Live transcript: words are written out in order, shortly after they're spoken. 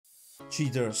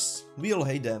Cheaters. We all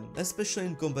hate them, especially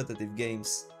in competitive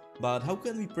games. But how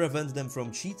can we prevent them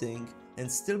from cheating and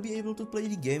still be able to play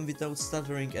the game without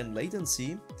stuttering and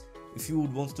latency? If you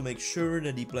would want to make sure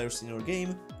that the players in your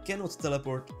game cannot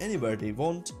teleport anywhere they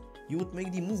want, you would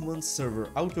make the movement server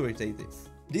authoritative.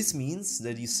 This means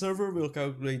that the server will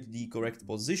calculate the correct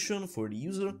position for the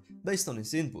user based on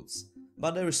his inputs.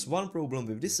 But there is one problem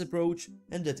with this approach,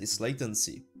 and that is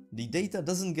latency. The data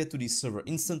doesn't get to the server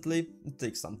instantly, it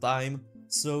takes some time,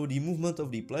 so the movement of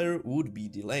the player would be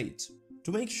delayed.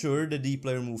 To make sure that the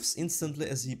player moves instantly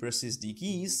as he presses the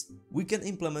keys, we can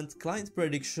implement client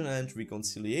prediction and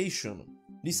reconciliation.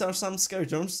 These are some scary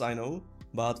terms, I know,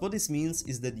 but what this means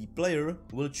is that the player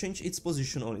will change its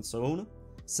position on its own,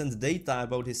 send data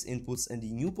about his inputs and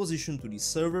the new position to the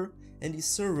server, and the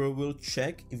server will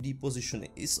check if the position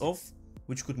is off,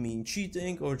 which could mean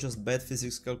cheating or just bad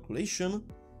physics calculation.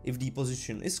 If the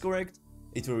position is correct,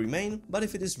 it will remain, but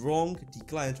if it is wrong, the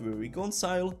client will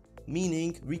reconcile,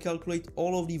 meaning recalculate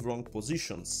all of the wrong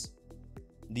positions.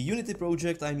 The Unity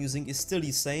project I'm using is still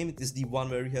the same, it is the one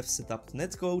where we have set up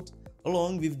Netcode,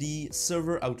 along with the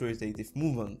server authoritative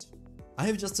movement. I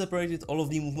have just separated all of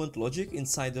the movement logic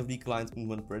inside of the client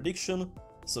movement prediction,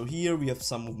 so here we have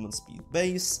some movement speed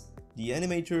base, the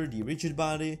animator, the rigid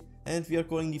body, and we are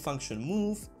calling the function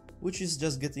move, which is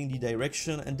just getting the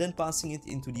direction and then passing it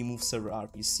into the move server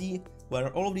RPC,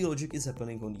 where all of the logic is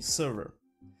happening on the server.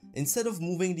 Instead of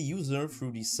moving the user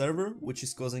through the server, which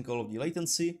is causing all of the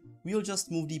latency, we'll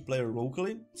just move the player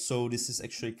locally, so this is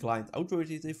actually client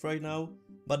authoritative right now,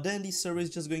 but then the server is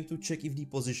just going to check if the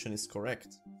position is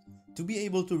correct. To be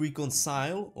able to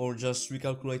reconcile or just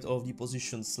recalculate all of the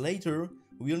positions later,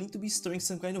 we'll need to be storing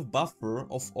some kind of buffer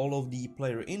of all of the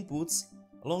player inputs,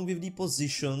 along with the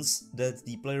positions that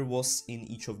the player was in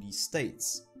each of these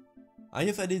states. I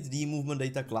have added the movement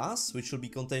data class, which will be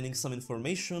containing some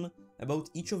information about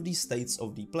each of these states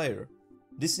of the player.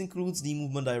 This includes the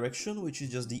movement direction, which is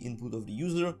just the input of the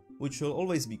user, which will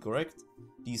always be correct.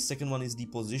 The second one is the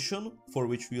position, for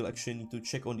which we'll actually need to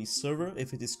check on the server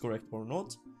if it is correct or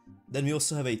not. Then we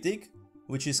also have a tick,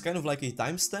 which is kind of like a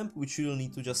timestamp, which we'll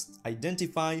need to just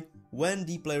identify when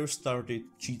the player started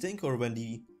cheating or when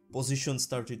the position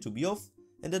started to be off,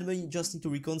 and then we just need to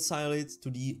reconcile it to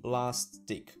the last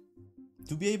tick.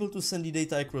 To be able to send the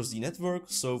data across the network,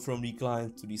 so from the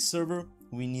client to the server,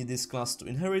 we need this class to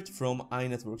inherit from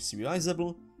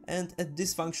iNetworkSerializable and add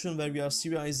this function where we are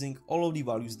serializing all of the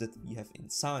values that we have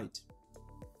inside.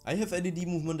 I have added the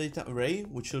movement data array,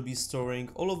 which will be storing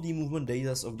all of the movement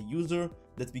data of the user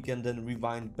that we can then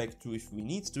rewind back to if we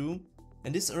need to,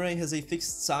 and this array has a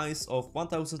fixed size of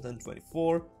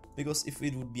 1024, because if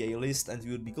it would be a list and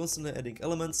we would be constantly adding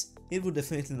elements, it would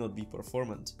definitely not be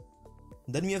performant.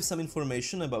 Then we have some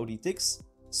information about the ticks,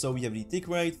 so we have the tick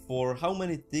rate for how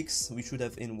many ticks we should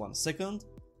have in 1 second,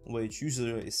 which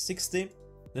usually is 60.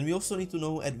 Then we also need to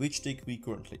know at which tick we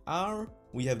currently are.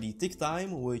 We have the tick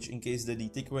time, which in case that the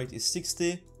tick rate is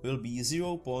 60 will be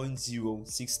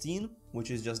 0.016, which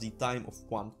is just the time of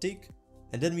one tick.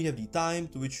 And then we have the time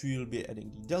to which we will be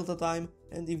adding the delta time,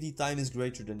 and if the time is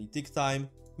greater than the tick time,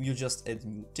 we'll just add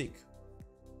new tick.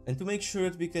 And to make sure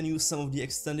that we can use some of the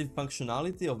extended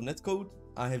functionality of Netcode,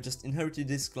 I have just inherited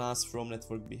this class from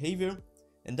network behavior,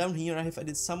 and down here I have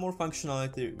added some more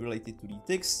functionality related to the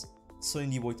ticks. So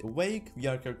in the void awake, we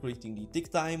are calculating the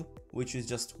tick time, which is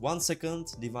just 1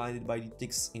 second divided by the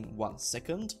ticks in 1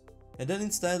 second. And then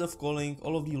instead of calling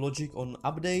all of the logic on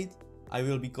update, I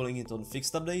will be calling it on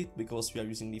fixed update because we are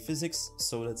using the physics,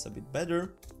 so that's a bit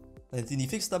better. And in the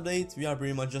fixed update, we are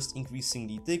pretty much just increasing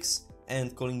the ticks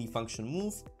and calling the function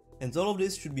move, and all of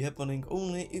this should be happening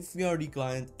only if we are the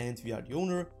client and we are the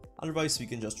owner, otherwise we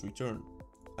can just return.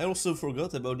 I also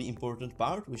forgot about the important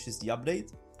part, which is the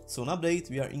update. So on update,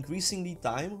 we are increasing the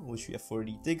time, which we have for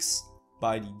the ticks,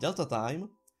 by the delta time,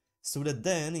 so that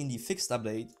then in the fixed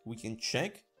update we can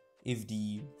check if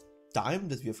the time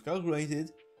that we have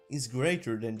calculated is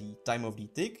greater than the time of the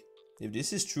tick. If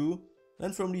this is true,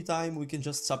 then from the time we can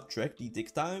just subtract the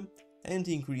tick time and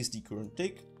increase the current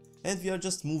tick, and we are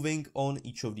just moving on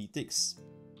each of the ticks.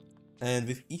 And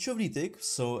with each of the ticks,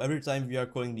 so every time we are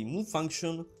calling the move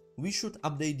function, we should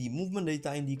update the movement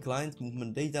data in the client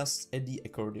movement data at the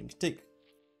according tick.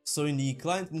 So in the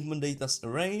client movement data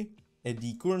array, at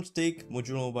the current tick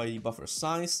modulo by the buffer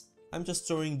size, I'm just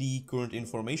storing the current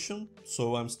information,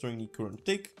 so I'm storing the current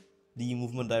tick, the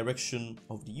movement direction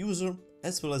of the user,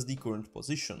 as well as the current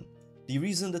position. The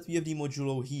reason that we have the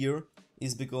modulo here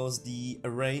is because the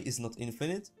array is not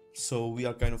infinite, so we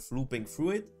are kind of looping through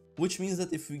it, which means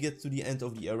that if we get to the end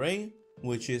of the array,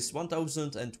 which is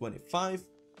 1025,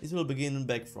 it will begin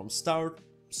back from start,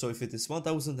 So if it is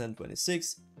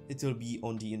 1026, it will be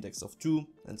on the index of 2,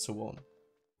 and so on.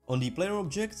 On the player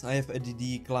object, I have added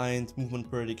the client movement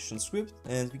prediction script,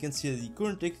 and we can see that the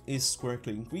current tick is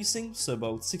correctly increasing, so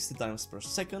about 60 times per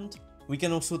second. We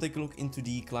can also take a look into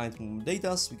the client movement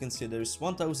data. We can see there is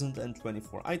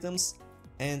 1024 items,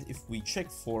 and if we check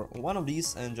for one of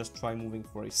these and just try moving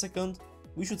for a second,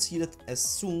 we should see that as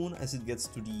soon as it gets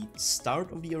to the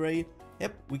start of the array,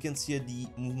 yep, we can see that the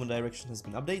movement direction has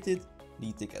been updated,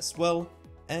 the tick as well,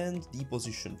 and the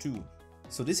position too.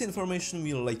 So this information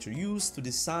we'll later use to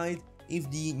decide if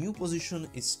the new position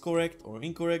is correct or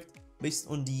incorrect based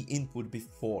on the input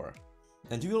before.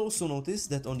 And you will also notice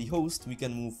that on the host we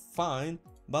can move fine,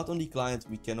 but on the client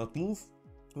we cannot move,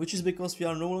 which is because we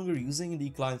are no longer using the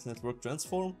client network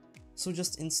transform. So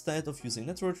just instead of using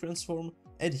network transform,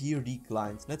 add here the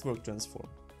client network transform.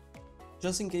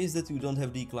 Just in case that you don't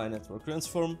have the client network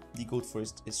transform, the code for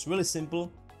it is really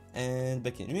simple, and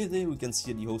back in Unity we can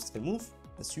see the host can move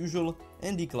as usual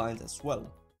and the client as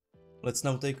well. Let's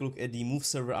now take a look at the move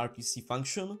server RPC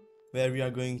function, where we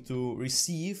are going to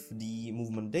receive the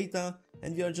movement data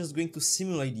and we are just going to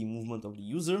simulate the movement of the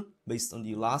user based on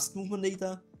the last movement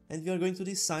data, and we are going to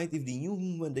decide if the new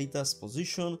movement data's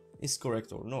position is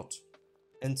correct or not.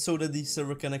 And so that the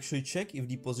server can actually check if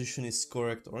the position is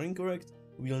correct or incorrect,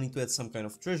 we'll need to add some kind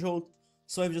of threshold,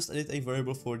 so I've just added a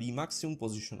variable for the maximum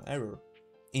position error.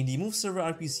 In the move server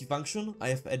RPC function, I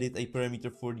have added a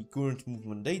parameter for the current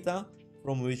movement data,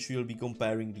 from which we will be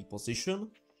comparing the position,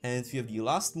 and we have the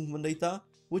last movement data,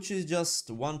 which is just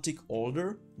one tick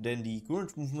older than the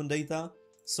current movement data,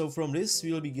 so from this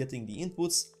we will be getting the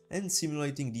inputs and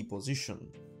simulating the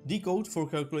position. The code for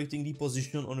calculating the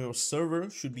position on your server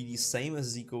should be the same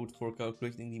as the code for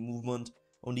calculating the movement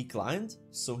on the client,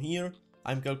 so here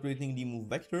I'm calculating the move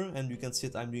vector, and you can see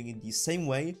that I'm doing it the same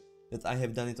way that I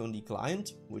have done it on the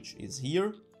client, which is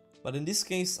here, but in this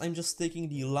case I'm just taking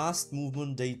the last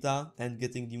movement data and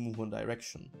getting the movement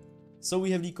direction. So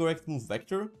we have the correct move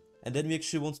vector, and then we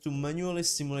actually want to manually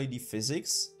simulate the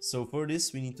physics, so for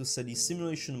this we need to set the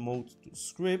simulation mode to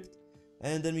script,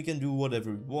 and then we can do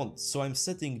whatever we want. So I'm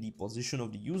setting the position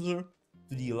of the user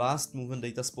to the last movement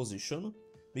data's position,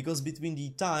 because between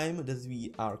the time that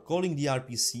we are calling the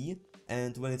RPC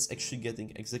and when it's actually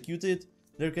getting executed,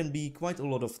 there can be quite a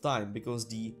lot of time, because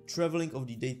the traveling of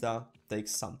the data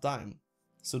takes some time.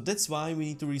 So that's why we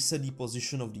need to reset the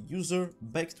position of the user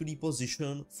back to the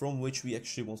position from which we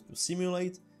actually want to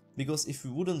simulate, because if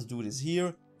we wouldn't do this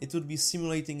here, it would be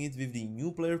simulating it with the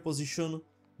new player position,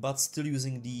 but still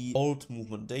using the old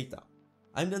movement data.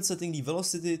 I'm then setting the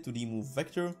velocity to the move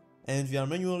vector, and we are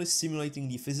manually simulating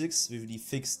the physics with the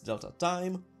fixed delta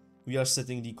time. We are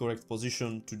setting the correct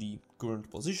position to the current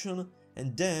position,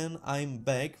 and then I'm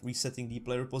back resetting the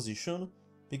player position,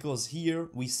 because here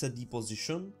we set the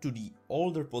position to the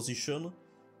older position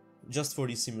just for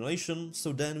the simulation,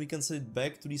 so then we can set it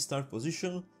back to the start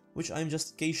position, which I'm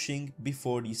just caching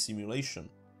before the simulation.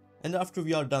 And after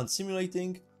we are done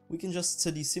simulating, we can just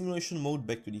set the simulation mode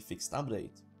back to the fixed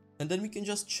update. And then we can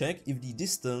just check if the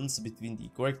distance between the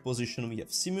correct position we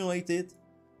have simulated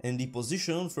and the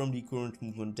position from the current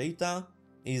movement data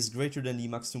is greater than the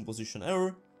maximum position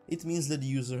error. It means that the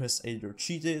user has either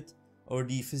cheated or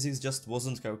the physics just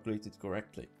wasn't calculated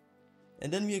correctly.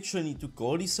 And then we actually need to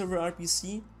call the server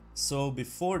RPC, so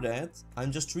before that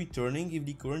I'm just returning if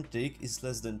the current tick is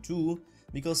less than 2,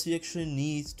 because we actually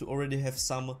need to already have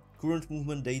some current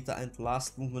movement data and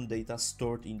last movement data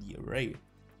stored in the array.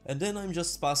 And then I'm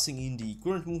just passing in the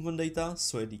current movement data,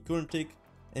 so at the current tick,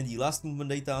 and the last movement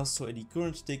data, so at the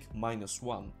current tick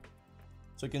 -1.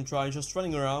 So I can try just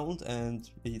running around, and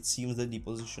it seems that the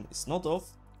position is not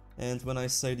off, and when I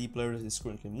say the player is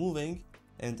currently moving,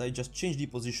 and I just change the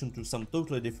position to some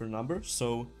totally different number,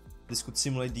 so this could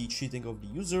simulate the cheating of the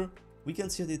user, we can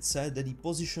see that it said that the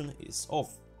position is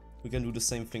off. We can do the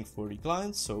same thing for the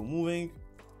client, so moving,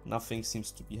 nothing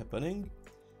seems to be happening,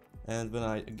 and when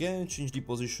I again change the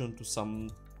position to some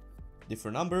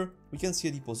different number, we can see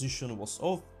the position was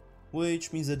off,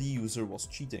 which means that the user was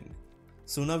cheating.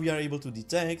 So now we are able to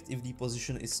detect if the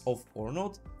position is off or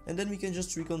not, and then we can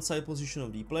just reconcile position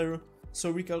of the player,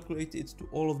 so recalculate it to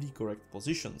all of the correct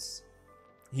positions.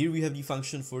 Here we have the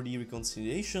function for the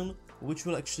reconciliation, which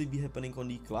will actually be happening on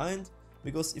the client,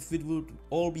 because if it would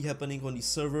all be happening on the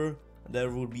server,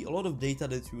 there would be a lot of data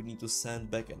that you would need to send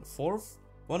back and forth.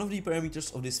 One of the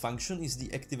parameters of this function is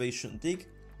the activation tick,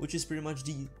 which is pretty much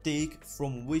the tick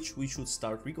from which we should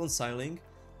start reconciling,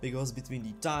 because between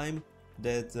the time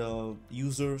that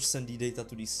user sent the data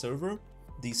to the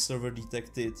server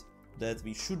detected that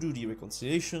we should do the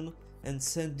reconciliation and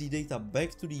send the data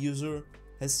back to the user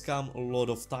has come a lot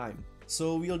of time.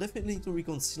 So we'll definitely need to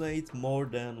reconcile more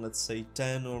than, let's say,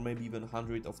 10 or maybe even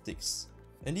 100 of ticks.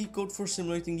 And the code for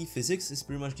simulating the physics is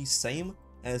pretty much the same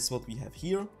as what we have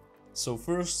here. So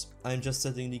first, I'm just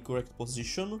setting the correct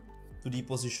position to the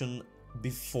position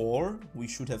before we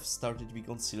should have started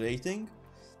reconciliating,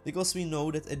 because we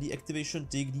know that at the activation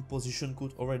tick the position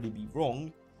could already be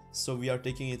wrong, so we are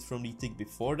taking it from the tick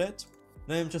before that.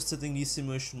 Now I'm just setting the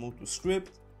simulation mode to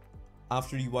script.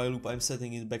 After the while loop, I'm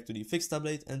setting it back to the fixed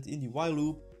tablet, and in the while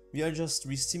loop we are just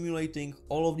resimulating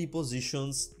all of the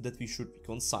positions that we should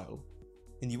reconcile.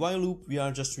 In the while loop we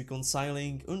are just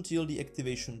reconciling until the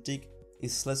activation tick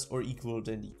is less or equal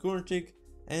than the current tick,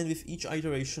 and with each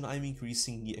iteration I'm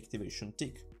increasing the activation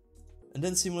tick. And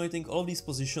then simulating all of these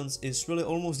positions is really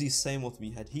almost the same what we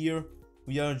had here.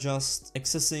 We are just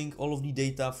accessing all of the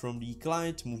data from the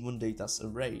client movement datas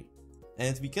array.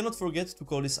 And we cannot forget to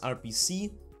call this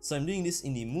RPC, so I'm doing this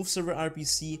in the move server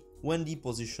RPC when the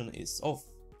position is off.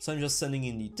 So I'm just sending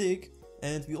in the tick,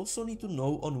 and we also need to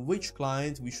know on which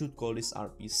client we should call this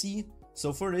RPC.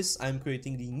 So for this I'm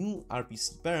creating the new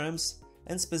RPC params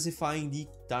and specifying the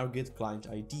target client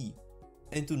ID.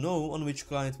 And to know on which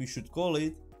client we should call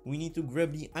it, we need to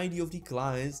grab the ID of the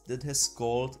client that has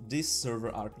called this server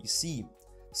RPC.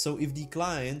 So if the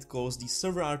client calls the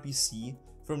server RPC,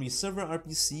 from the server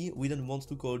RPC we then want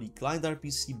to call the client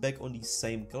RPC back on the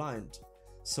same client.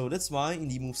 So that's why in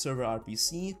the move server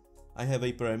RPC I have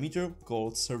a parameter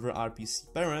called server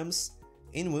RPC params,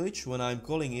 in which when I'm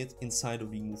calling it inside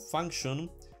of the move function,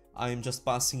 I'm just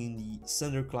passing in the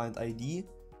sender client ID,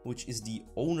 which is the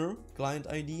owner client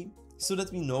ID, so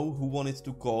that we know who wanted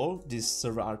to call this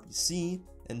server RPC,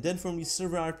 and then from the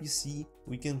server RPC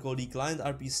we can call the client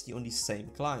RPC on the same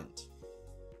client.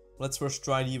 Let's first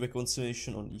try the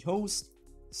reconciliation on the host.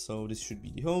 So this should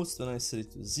be the host. When I set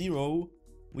it to 0,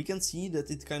 we can see that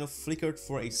it kind of flickered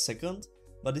for a second,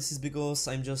 but this is because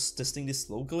I'm just testing this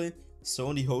locally, so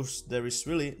on the host there is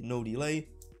really no delay,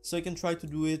 so I can try to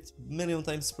do it million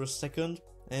times per second,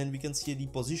 and we can see the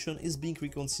position is being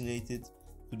reconciled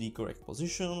to the correct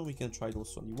position. We can try it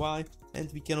also on the Y,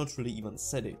 and we cannot really even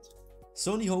set it.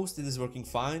 So on the host it is working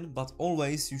fine, but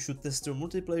always you should test your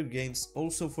multiplayer games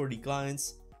also for the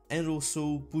clients, and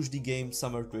also push the game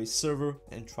somewhere to a server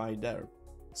and try there.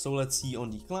 So let's see on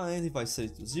the client, if I set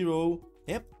it to 0,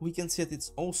 yep, we can see that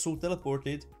it's also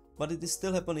teleported, but it is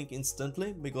still happening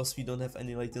instantly because we don't have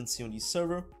any latency on the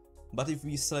server. But if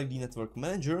we select the network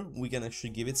manager, we can actually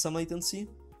give it some latency.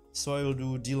 So I will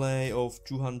do delay of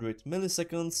 200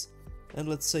 milliseconds and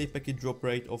let's say packet drop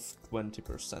rate of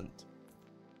 20%.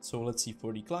 So let's see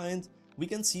for the client, we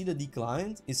can see that the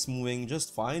client is moving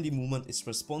just fine, the movement is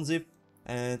responsive,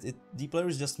 and the player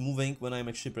is just moving when I'm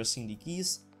actually pressing the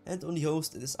keys, and on the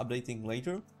host it is updating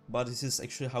later, but this is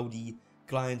actually how the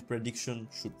client prediction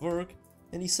should work.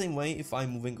 In the same way, if I'm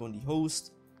moving on the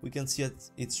host, we can see that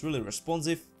it's really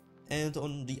responsive, and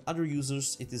on the other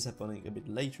users it is happening a bit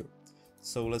later.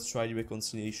 So let's try the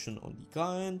reconciliation on the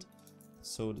client.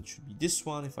 So that should be this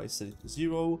one. If I set it to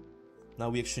 0, now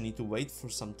we actually need to wait for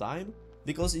some time,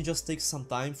 because it just takes some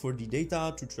time for the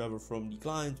data to travel from the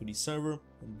client to the server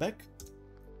and back.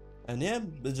 And yeah,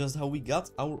 that's just how we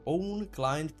got our own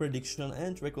client prediction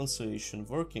and reconciliation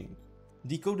working.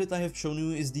 The code that I have shown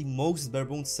you is the most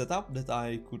barebones setup that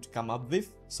I could come up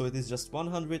with, so it is just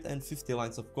 150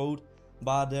 lines of code,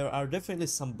 but there are definitely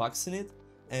some bugs in it,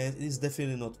 and it is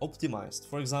definitely not optimized.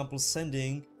 For example,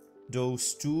 sending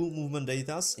those two movement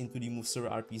datas into the move server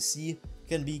RPC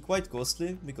can be quite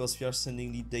costly, because we are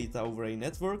sending the data over a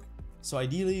network, so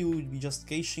ideally you would be just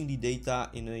caching the data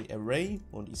in an array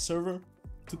on the server.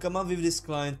 To come up with this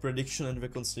client prediction and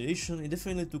reconciliation, it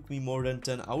definitely took me more than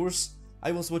 10 hours.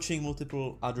 I was watching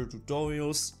multiple other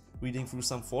tutorials, reading through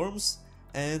some forums,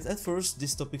 and at first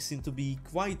this topic seemed to be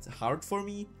quite hard for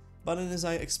me, but then as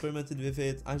I experimented with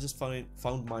it, I just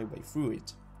found my way through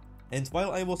it. And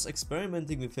while I was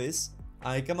experimenting with this,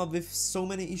 I came up with so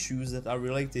many issues that are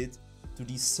related to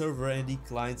the server and the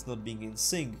client not being in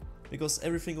sync, because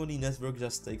everything on the network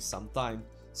just takes some time,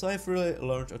 so I've really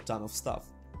learned a ton of stuff.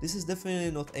 This is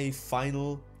definitely not a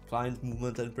final client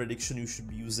movement and prediction you should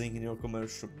be using in your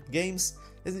commercial games.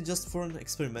 It is just for an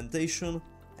experimentation,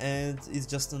 and it's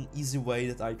just an easy way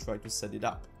that I try to set it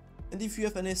up. And if you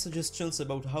have any suggestions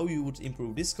about how you would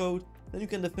improve this code, then you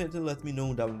can definitely let me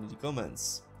know down in the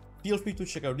comments. Feel free to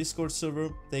check our Discord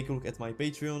server, take a look at my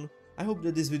Patreon. I hope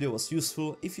that this video was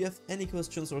useful. If you have any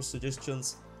questions or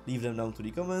suggestions, leave them down to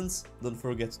the comments. Don't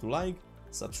forget to like,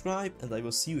 subscribe, and I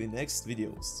will see you in next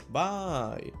videos.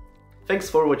 Bye! Thanks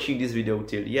for watching this video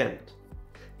till the end.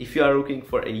 If you are looking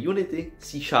for a Unity,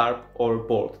 C# or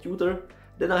Bolt tutor,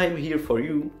 then I am here for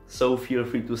you, so feel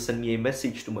free to send me a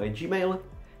message to my Gmail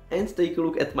and take a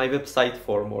look at my website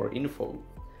for more info.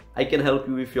 I can help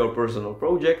you with your personal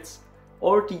projects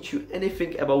or teach you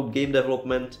anything about game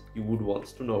development you would want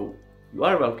to know. You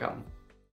are welcome.